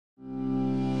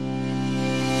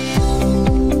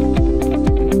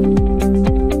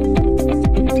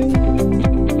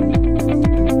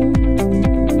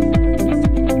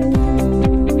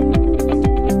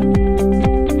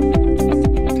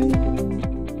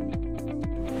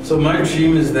So my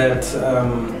dream is that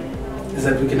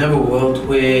we can have a world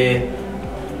where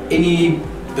any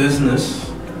business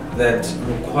that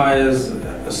requires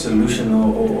a solution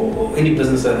or any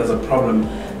business that has a problem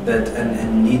that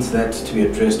and needs that to be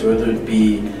addressed, whether it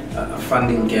be a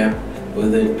funding gap,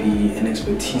 whether it be an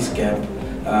expertise gap,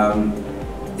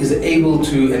 is able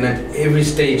to, and at every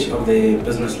stage of their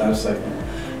business life cycle,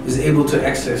 is able to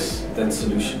access that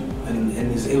solution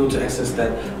and is able to access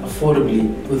that affordably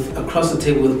across the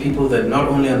table with people that not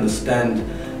only understand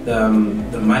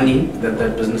the money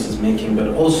that business is making, but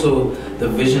also the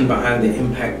vision behind the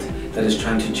impact that it's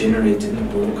trying to generate in the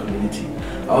broader community.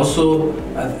 Also,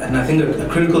 and I think a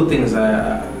critical thing is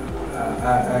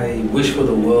I wish for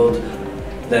the world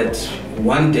that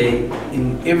one day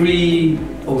in every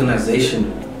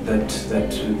organization that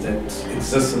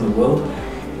exists in the world,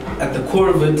 at the core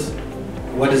of it,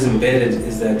 what is embedded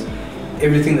is that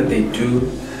everything that they do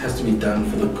has to be done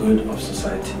for the good of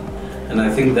society. And I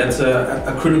think that's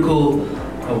a critical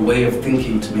way of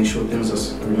thinking to make sure things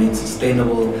remain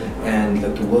sustainable and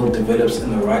that the world develops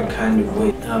in the right kind of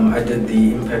way. I did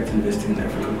the Impact Investing in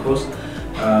Africa course.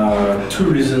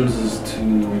 Two reasons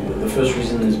the first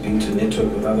reason is being to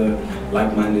network with other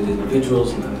like-minded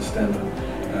individuals and understand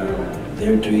what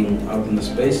they're doing out in the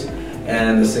space.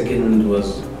 And the second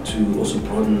was to also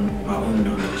broaden my own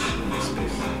knowledge in this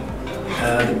space.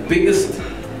 The biggest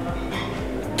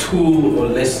tool or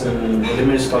lesson, let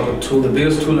me start with tool. The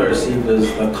biggest tool I received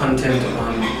is the content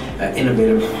on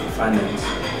innovative finance.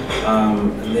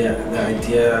 The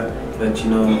idea that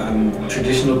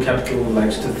traditional capital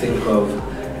likes to think of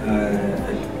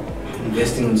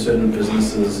investing in certain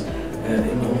businesses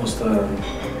in almost a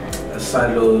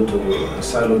siloed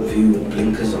view with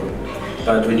blinkers on.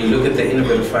 But when you look at the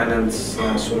innovative finance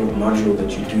sort of module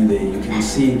that you do there, you can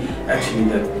see actually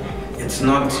that it's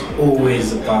not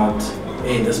always about,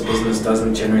 hey, this business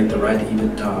doesn't generate the right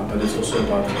EBITDA, but it's also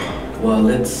about, well,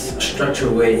 let's structure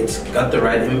a way it's got the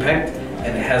right impact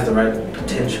and it has the right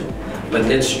potential. But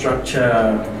let's structure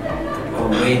a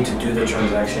way to do the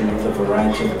transaction with a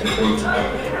variety of different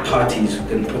parties who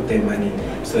can put their money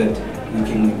so that we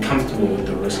can be comfortable with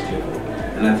the risk level.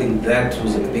 And I think that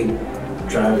was a big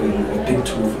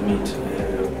tool for me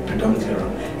to predominantly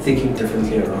around thinking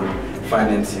differently around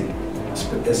financing,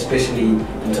 especially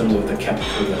in terms of the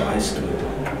capital that I stood.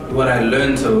 What I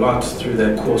learned a lot through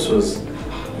that course was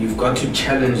you've got to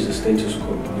challenge the status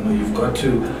quo. You've got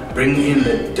to bring in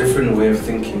that different way of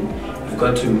thinking. You've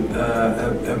got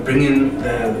to bring in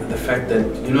the fact that,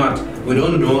 we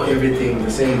don't know everything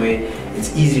the same way.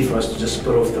 It's easy for us to just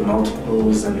put off the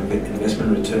multiples and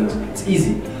investment returns. It's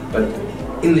easy, but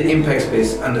in the impact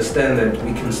space, understand that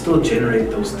we can still generate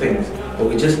those things, but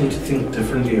we just need to think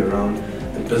differently around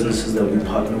the businesses that we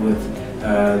partner with,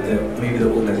 maybe the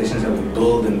organizations that we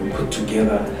build and we put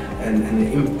together, and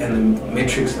the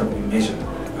metrics that we measure.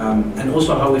 And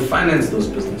also how we finance those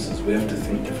businesses, we have to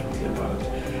think differently about it.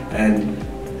 And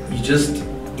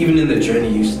even in the journey,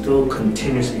 you still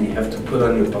continuously have to put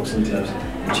on your boxing gloves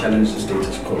and challenge the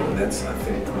status quo, and that's, I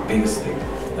think, the biggest thing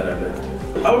that I learned.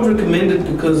 I would recommend it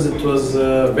because it was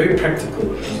very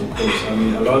practical as a course.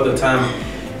 A lot of the time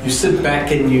you sit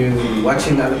back and you're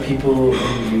watching other people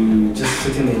and you just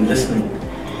sitting there and listening,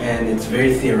 and it's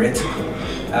very theoretical.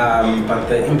 But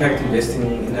the Impact Investing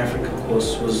in Africa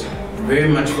course was very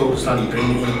much focused on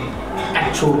bringing in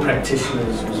actual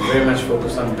practitioners, was very much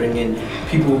focused on bringing in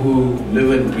people who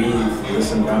live and breathe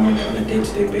this environment on a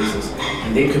day-to-day basis,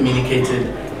 and they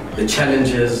communicated the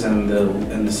challenges and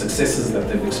the successes that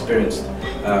they've experienced.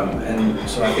 And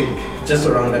so I think just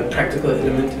around that practical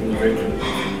element, it was very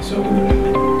critical. So